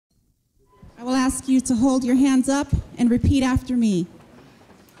ask you to hold your hands up and repeat after me.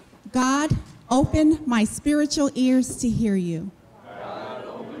 God, open my spiritual ears to hear you. God,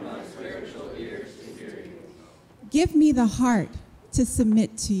 open my spiritual ears to hear you. Give me the heart to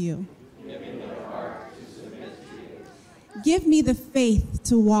submit to you. Give me the heart to submit to you. Give me the faith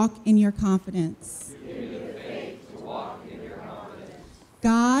to walk in your confidence. Give me the faith to walk in your confidence.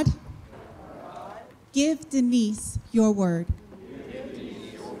 God, give Denise your word. Give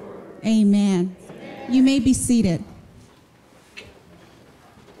Denise your word. Amen. You may be seated.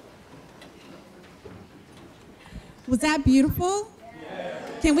 Was that beautiful?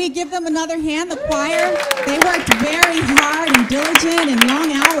 Yes. Can we give them another hand, the choir? They worked very hard and diligent and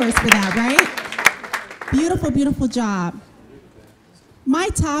long hours for that, right? Beautiful, beautiful job. My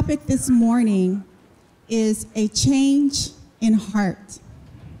topic this morning is a change in heart.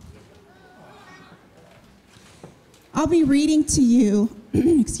 I'll be reading to you,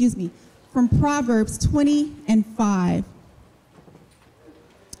 excuse me, from Proverbs 20:5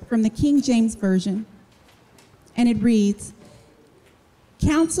 from the King James Version. And it reads,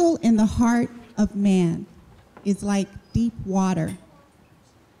 "Counsel in the heart of man is like deep water,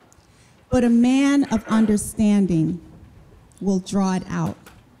 but a man of understanding will draw it out."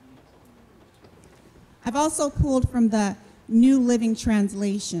 I've also pulled from the New Living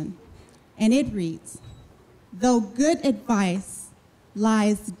Translation, and it reads, "Though good advice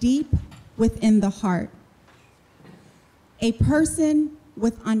lies deep within the heart, a person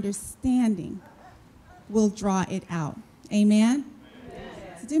with understanding will draw it out." Amen?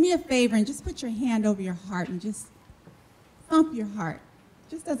 So do me a favor and just put your hand over your heart and just thump your heart,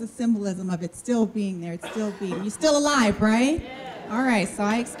 just as a symbolism of it still being there, it's still beating. You're still alive, right? All right, so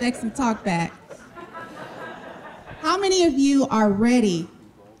I expect some talk back. How many of you are ready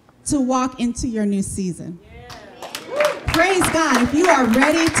to walk into your new season? Praise God. If you are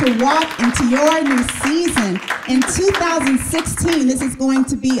ready to walk into your new season in 2016, this is going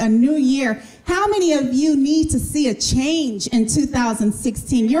to be a new year. How many of you need to see a change in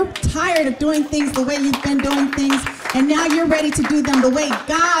 2016? You're tired of doing things the way you've been doing things, and now you're ready to do them the way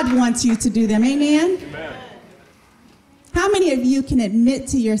God wants you to do them. Amen? Amen. How many of you can admit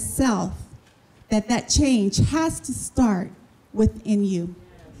to yourself that that change has to start within you?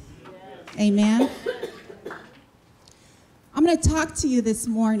 Amen? I'm going to talk to you this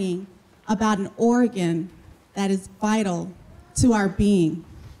morning about an organ that is vital to our being,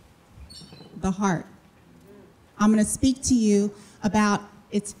 the heart. I'm going to speak to you about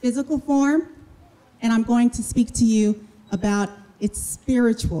its physical form, and I'm going to speak to you about its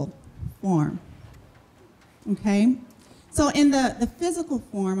spiritual form. Okay? So in the physical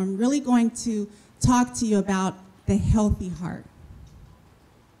form, I'm really going to talk to you about the healthy heart.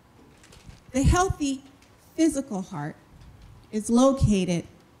 The healthy physical heart is located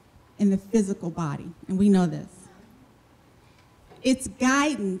in the physical body, and we know this. Its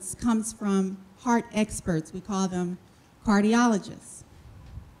guidance comes from heart experts. We call them cardiologists.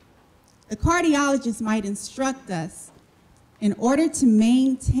 The cardiologist might instruct us, in order to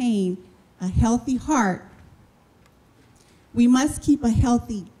maintain a healthy heart, we must keep a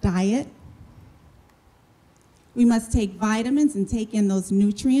healthy diet. We must take vitamins and take in those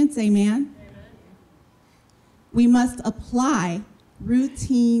nutrients, amen? We must apply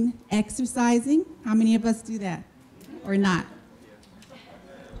routine exercising. How many of us do that? Or not?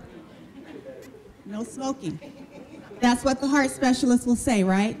 No smoking. That's what the heart specialist will say,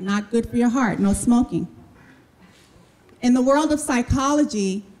 right? Not good for your heart, no smoking. In the world of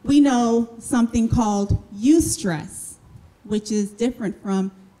psychology, we know something called eustress, which is different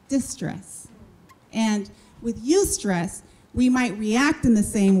from distress. And with eustress, we might react in the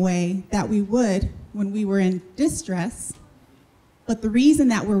same way that we would when we were in distress, but the reason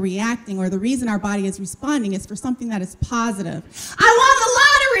that we're reacting, or the reason our body is responding, is for something that is positive. I won the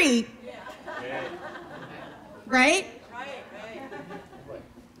lottery! Yeah. Right? Right.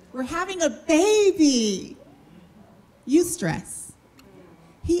 We're having a baby. Eustress.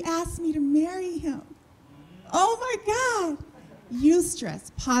 He asked me to marry him. Oh my God.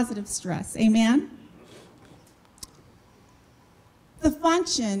 Eustress, positive stress. Amen? The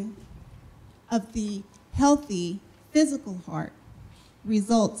function of the healthy physical heart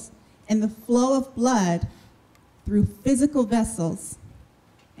results in the flow of blood through physical vessels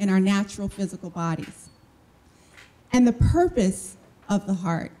in our natural physical bodies. And the purpose of the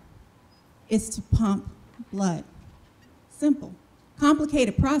heart is to pump blood. Simple.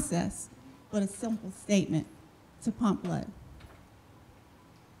 Complicated process, but a simple statement: to pump blood.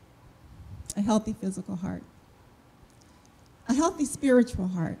 A healthy physical heart. A healthy spiritual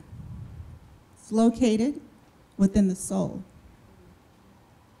heart. It's located within the soul.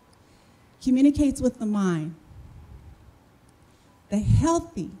 communicates with the mind. The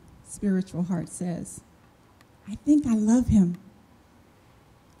healthy spiritual heart says, I think I love him.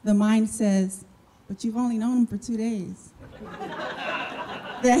 The mind says, but you've only known him for 2 days.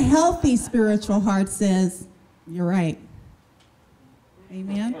 The healthy spiritual heart says, you're right.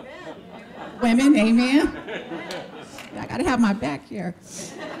 Amen? Women, amen? I gotta have my back here.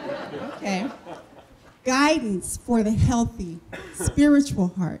 Okay. Guidance for the healthy spiritual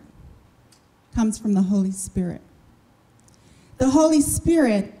heart comes from the Holy Spirit. The Holy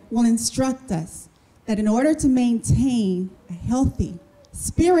Spirit will instruct us that in order to maintain a healthy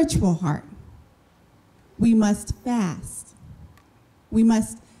spiritual heart, we must fast. We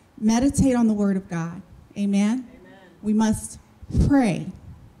must meditate on the Word of God. Amen? Amen. We must pray.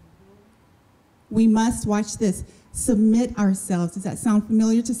 We must, watch this, submit ourselves. Does that sound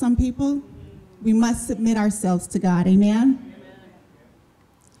familiar to some people? We must submit ourselves to God. Amen? Amen.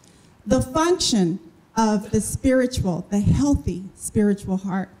 The function of the healthy spiritual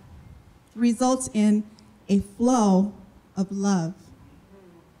heart results in a flow of love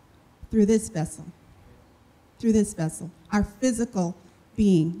through this vessel, our physical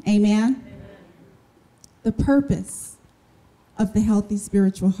being. Amen? Amen. The purpose of the healthy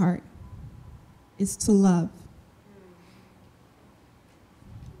spiritual heart is to love.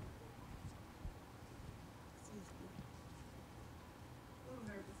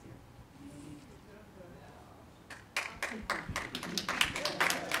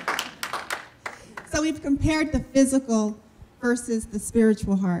 So we've compared the physical versus the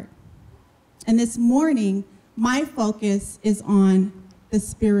spiritual heart. And this morning, my focus is on the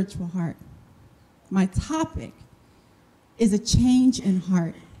spiritual heart. My topic is a change in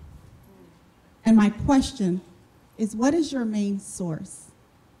heart. And my question is, what is your main source?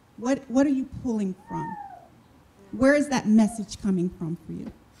 What are you pulling from? Where is that message coming from for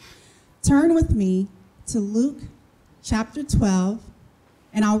you? Turn with me to Luke chapter 12,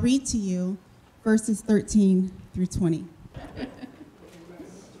 and I'll read to you verses 13 through 20.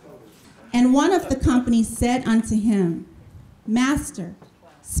 And one of the company said unto him, Master,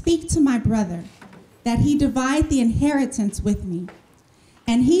 speak to my brother, that he divide the inheritance with me.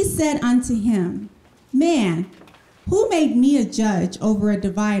 And he said unto him, Man, who made me a judge over a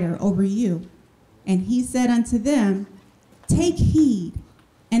divider over you? And he said unto them, Take heed,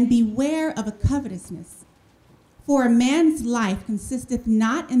 and beware of a covetousness. For a man's life consisteth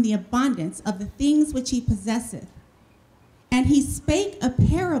not in the abundance of the things which he possesseth. And he spake a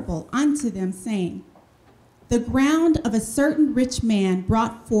parable unto them, saying, The ground of a certain rich man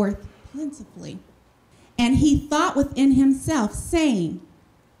brought forth plentifully. And he thought within himself, saying,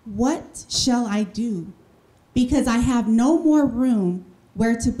 What shall I do? Because I have no more room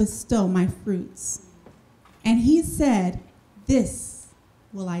where to bestow my fruits. And he said, This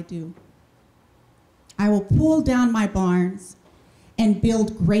will I do. I will pull down my barns and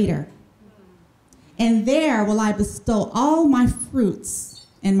build greater. And there will I bestow all my fruits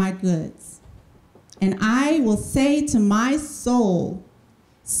and my goods. And I will say to my soul,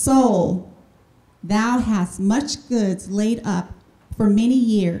 Soul, thou hast much goods laid up for many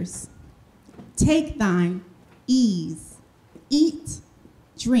years. Take thine ease, eat,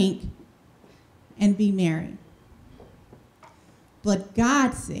 drink, and be merry. But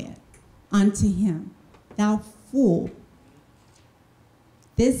God said unto him, Thou fool,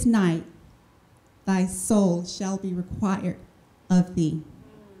 this night thy soul shall be required of thee.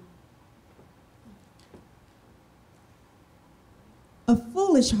 A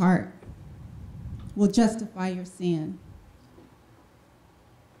foolish heart will justify your sin.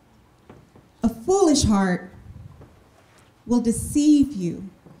 A foolish heart will deceive you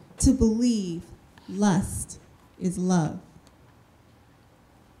to believe lust is love.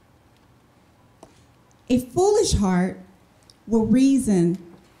 A foolish heart will reason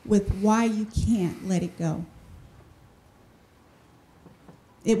with why you can't let it go.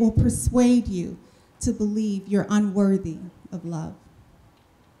 It will persuade you to believe you're unworthy of love.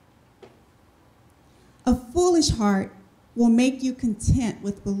 A foolish heart will make you content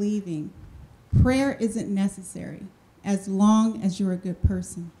with believing prayer isn't necessary as long as you're a good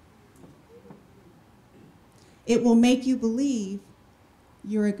person. It will make you believe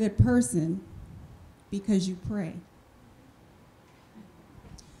you're a good person because you pray.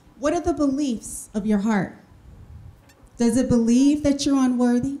 What are the beliefs of your heart? Does it believe that you're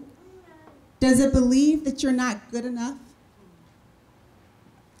unworthy? Does it believe that you're not good enough?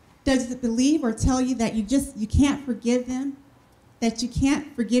 Does it believe or tell you that you can't forgive them? That you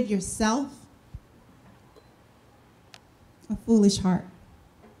can't forgive yourself? A foolish heart.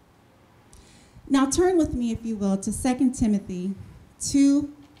 Now turn with me, if you will, to 2 Timothy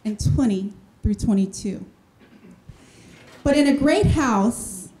 2, and 20 through 22. But in a great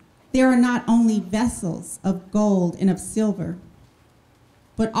house, there are not only vessels of gold and of silver,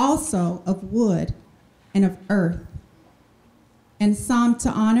 but also of wood and of earth, and some to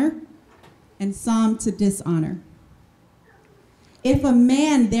honor and some to dishonor. If a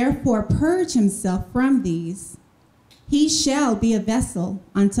man therefore purge himself from these, he shall be a vessel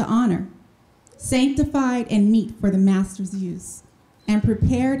unto honor, sanctified and meet for the master's use, and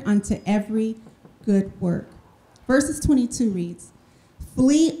prepared unto every good work. Verses 22 reads,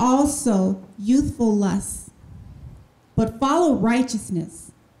 flee also youthful lusts, but follow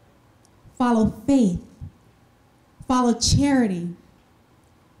righteousness, follow faith, follow charity,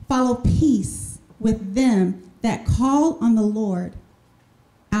 follow peace with them that call on the Lord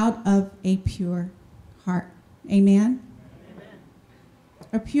out of a pure heart. Amen? Amen.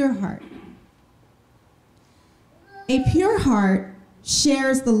 A pure heart. A pure heart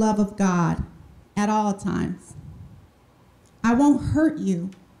shares the love of God at all times. I won't hurt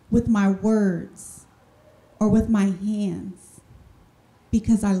you with my words or with my hands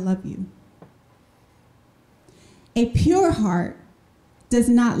because I love you. A pure heart does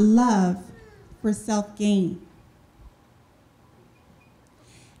not love for self-gain.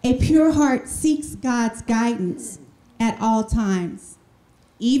 A pure heart seeks God's guidance at all times,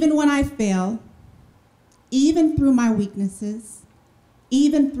 even when I fail, even through my weaknesses,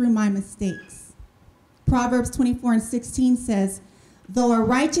 even through my mistakes. Proverbs 24:16 says, though a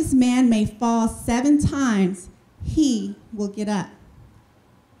righteous man may fall 7 times, he will get up.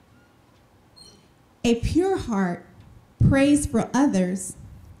 A pure heart prays for others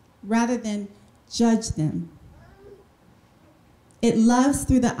rather than judge them. It loves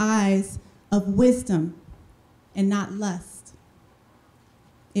through the eyes of wisdom and not lust.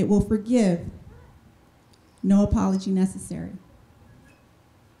 It will forgive. No apology necessary.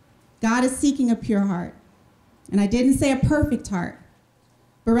 God is seeking a pure heart. And I didn't say a perfect heart,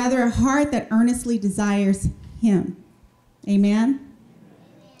 but rather a heart that earnestly desires him. Amen?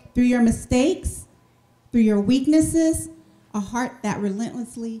 Through your mistakes, through your weaknesses, a heart that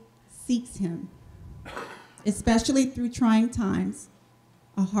relentlessly seeks him. Especially through trying times,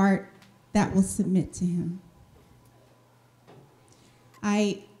 a heart that will submit to him.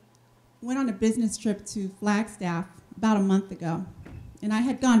 I went on a business trip to Flagstaff about a month ago, and I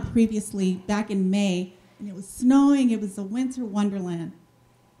had gone previously back in May, and it was snowing. It was a winter wonderland.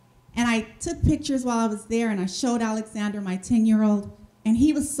 And I took pictures while I was there, and I showed Alexander, my 10-year-old, and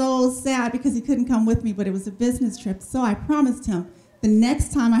he was so sad because he couldn't come with me, but it was a business trip. So I promised him the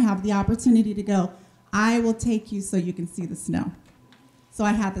next time I have the opportunity to go, I will take you so you can see the snow. So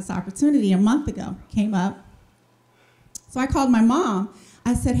I had this opportunity a month ago, came up. So I called my mom.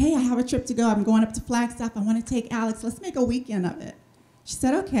 I said, hey, I have a trip to go. I'm going up to Flagstaff. I want to take Alex. Let's make a weekend of it. She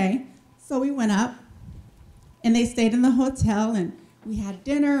said, okay. So we went up, and they stayed in the hotel, and we had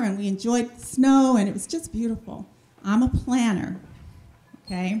dinner, and we enjoyed the snow, and it was just beautiful. I'm a planner,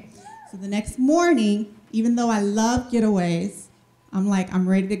 okay? So the next morning, even though I love getaways, I'm like, I'm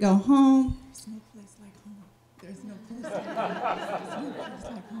ready to go home. There's no place like home. There's no place like home. There's no place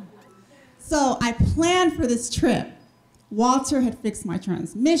like home. So I planned for this trip. Walter had fixed my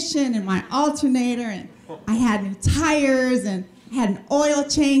transmission and my alternator, and I had new tires, and I had an oil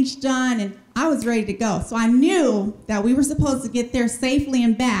change done, and I was ready to go. So I knew that we were supposed to get there safely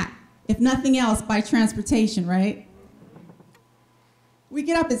and back, if nothing else, by transportation, right? We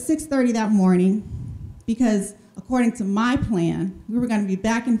get up at 6:30 that morning because, according to my plan, we were going to be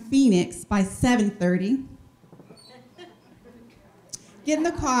back in Phoenix by 7:30. Get in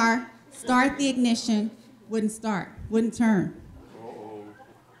the car, start the ignition, wouldn't start, wouldn't turn.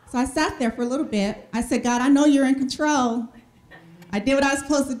 So I sat there for a little bit. I said, God, I know you're in control. I did what I was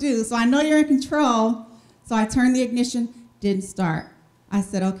supposed to do, so I know you're in control. So I turned the ignition, didn't start. I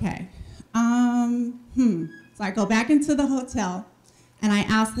said, okay. So I go back into the hotel, and I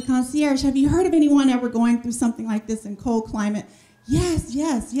asked the concierge, have you heard of anyone ever going through something like this in cold climate? Yes,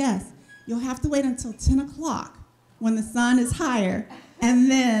 yes, yes. You'll have to wait until 10 o'clock when the sun is higher, and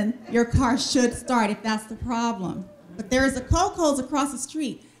then your car should start if that's the problem. But there is a Coco's across the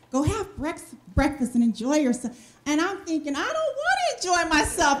street. Go have breakfast and enjoy yourself. And I'm thinking, I don't want to enjoy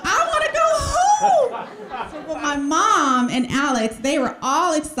myself. I want to go home. So but my mom and Alex, they were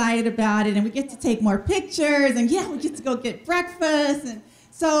all excited about it, and we get to take more pictures, and yeah, we get to go get breakfast. And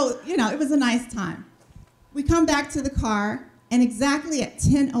so, you know, it was a nice time. We come back to the car, and exactly at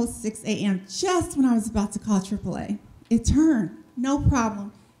 10:06 a.m., just when I was about to call AAA, it turned. No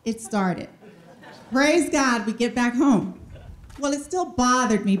problem. It started. Praise God, we get back home. Well, it still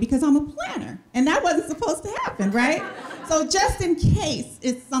bothered me because I'm a planner, and that wasn't supposed to happen, right? So just in case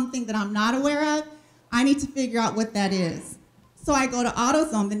it's something that I'm not aware of, I need to figure out what that is. So I go to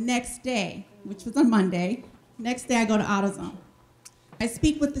AutoZone the next day, which was a Monday. Next day I go to AutoZone. I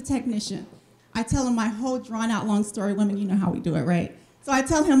speak with the technician. I tell him my whole drawn-out long story. Women, you know how we do it, right? So I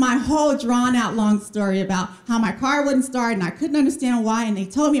tell him my whole drawn-out long story about how my car wouldn't start and I couldn't understand why, and they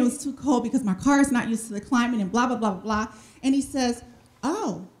told me it was too cold because my car is not used to the climate and blah, blah, blah, blah, blah. And he says,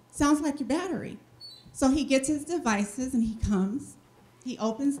 oh, sounds like your battery. So he gets his devices and he comes. He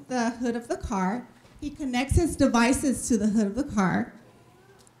opens the hood of the car. He connects his devices to the hood of the car.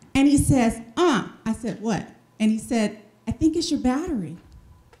 And he says, I said, what? And he said, I think it's your battery.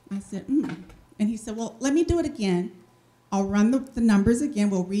 I said, And he said, well, let me do it again. I'll run the numbers again.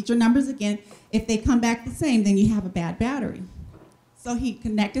 We'll read your numbers again. If they come back the same, then you have a bad battery. So he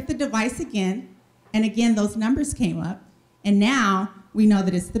connected the device again, and again, those numbers came up, and now we know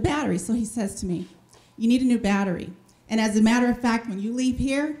that it's the battery. So he says to me, you need a new battery. And as a matter of fact, when you leave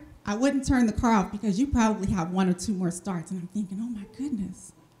here, I wouldn't turn the car off because you probably have 1 or 2 more starts. And I'm thinking, oh my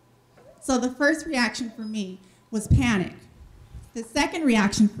goodness. So the first reaction for me was panic. The second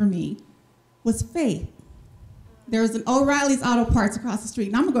reaction for me was faith. There's an O'Reilly's Auto Parts across the street,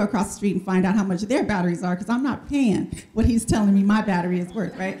 and I'm gonna go across the street and find out how much their batteries are because I'm not paying what he's telling me my battery is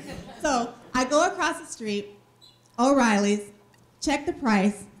worth, right? So I go across the street, O'Reilly's, check the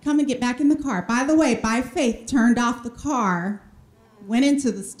price, come and get back in the car. By the way, by faith, turned off the car, went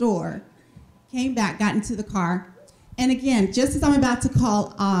into the store, came back, got into the car, and again, just as I'm about to call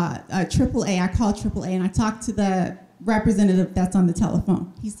AAA, I call AAA and I talk to the representative that's on the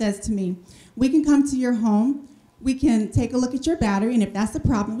telephone. He says to me, we can come to your home, we can take a look at your battery, and if that's the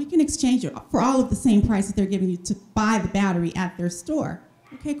problem, we can exchange it for all of the same price that they're giving you to buy the battery at their store.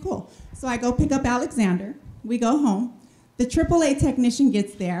 Okay, cool. So I go pick up Alexander, we go home, the AAA technician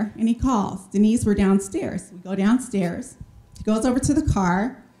gets there, and he calls, Denise, we're downstairs. We go downstairs, he goes over to the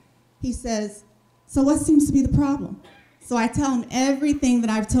car, he says, so what seems to be the problem? So I tell him everything that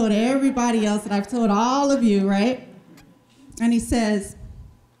I've told everybody else, that I've told all of you, right? And he says,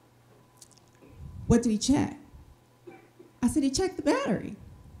 what did he check? I said, he checked the battery.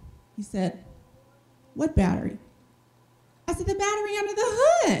 He said, what battery? I said, the battery under the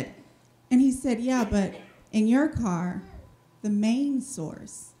hood. And he said, yeah, but in your car, the main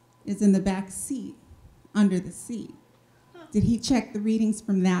source is in the back seat, under the seat. Did he check the readings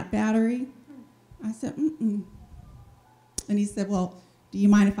from that battery? I said, And he said, well, do you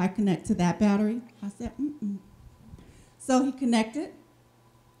mind if I connect to that battery? I said, So he connected,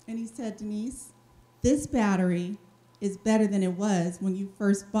 and he said, Denise, this battery is better than it was when you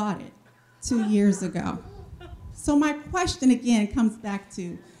first bought it 2 years ago. So my question again comes back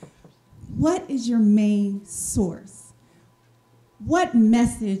to, what is your main source? What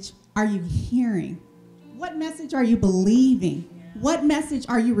message are you hearing? What message are you believing? What message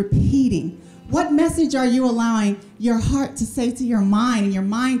are you repeating? What message are you allowing your heart to say to your mind and your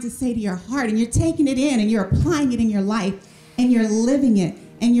mind to say to your heart, and you're taking it in and you're applying it in your life and you're living it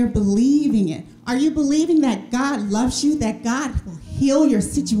and you're believing it? Are you believing that God loves you, that God will heal your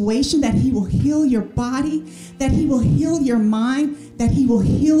situation, that he will heal your body, that he will heal your mind, that he will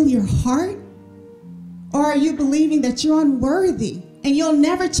heal your heart? Or are you believing that you're unworthy and you'll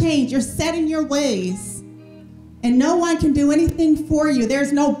never change, you're set in your ways, and no one can do anything for you?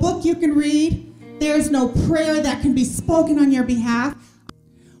 There's no book you can read. There's no prayer that can be spoken on your behalf.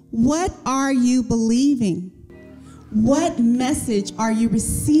 What are you believing? What message are you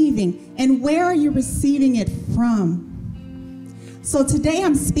receiving? And where are you receiving it from? So today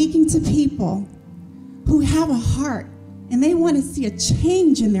I'm speaking to people who have a heart and they want to see a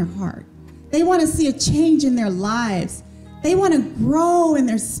change in their heart. They want to see a change in their lives. They want to grow in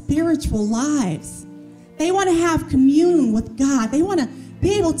their spiritual lives. They want to have communion with God. They want to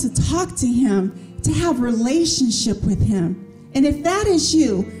be able to talk to him, to have relationship with him. And if that is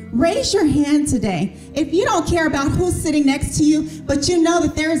you, raise your hand today. If you don't care about who's sitting next to you, but you know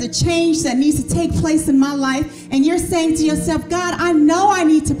that there is a change that needs to take place in my life, and you're saying to yourself, God, I know I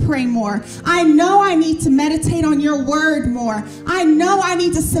need to pray more. I know I need to meditate on your word more. I know I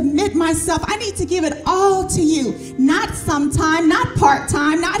need to submit myself. I need to give it all to you. Not sometime, not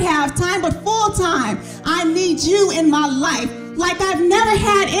part-time, not half-time, but full-time. I need you in my life like I've never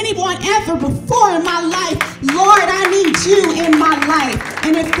had anyone ever before in my life. Lord, I need you in my life.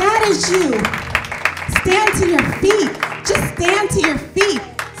 And if that is you, stand to your feet. Just stand to your feet.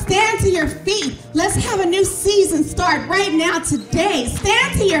 Stand to your feet. Let's have a new season start right now today.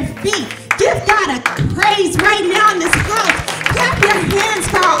 Stand to your feet. Give God a praise right now in this house. Clap your hands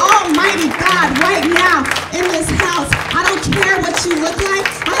for our almighty God right now in this house. I don't care what you look like.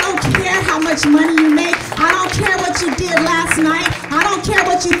 I don't care how much money you make. I don't care what you did last night. I don't care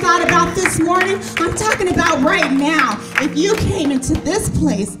what you thought about this morning. I'm talking about right now. If you came into this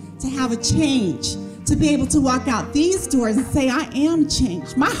place to have a change, to be able to walk out these doors and say, I am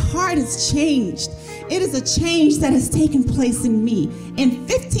changed. My heart is changed. It is a change that has taken place in me. In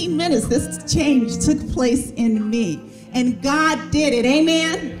 15 minutes, this change took place in me. And God did it.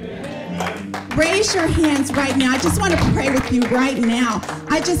 Amen? Raise your hands right now. I just want to pray with you right now.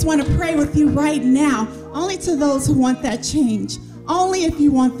 I just want to pray with you right now. Only to those who want that change. Only if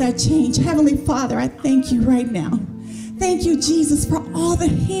you want that change. Heavenly Father, I thank you right now. Thank you, Jesus, for all the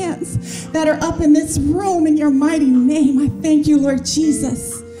hands that are up in this room in your mighty name. I thank you, Lord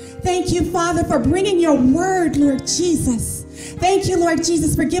Jesus. Thank you, Father, for bringing your word, Lord Jesus. Thank you, Lord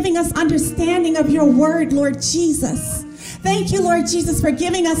Jesus, for giving us understanding of your word, Lord Jesus. Thank you, Lord Jesus, for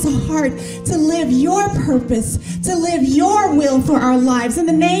giving us a heart to live your purpose, to live your will for our lives. In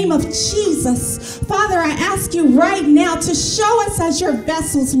the name of Jesus, Father, I ask you right now to show us as your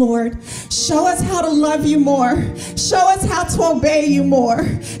vessels, Lord. Show us how to love you more. Show us how to obey you more.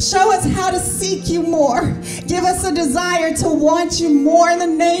 Show us how to seek you more. Give us a desire to want you more in the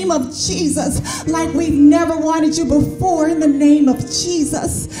name of Jesus, like we've never wanted you before in the name of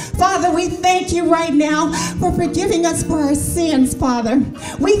Jesus. Father, we thank you right now for forgiving us for our sins, Father.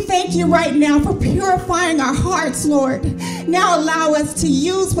 We thank you right now for purifying our hearts, Lord. Now allow us to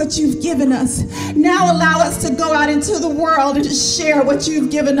use what you've given us. Now allow us to go out into the world and to share what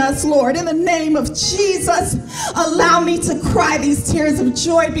you've given us, Lord. In the name of Jesus, allow me to cry these tears of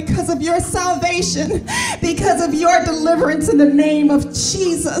joy because of your salvation, because of your deliverance in the name of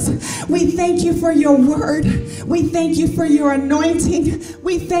Jesus. We thank you for your word. We thank you for your anointing.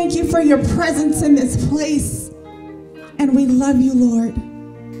 We thank you for your presence in this place. And we love you, Lord.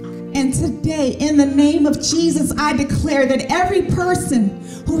 And today, in the name of Jesus, I declare that every person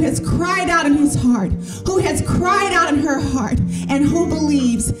who has cried out in his heart, who has cried out in her heart, and who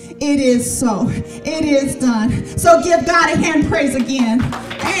believes it is so, it is done. So give God a hand praise again.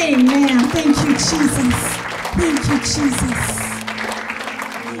 Amen. Thank you, Jesus. Thank you, Jesus.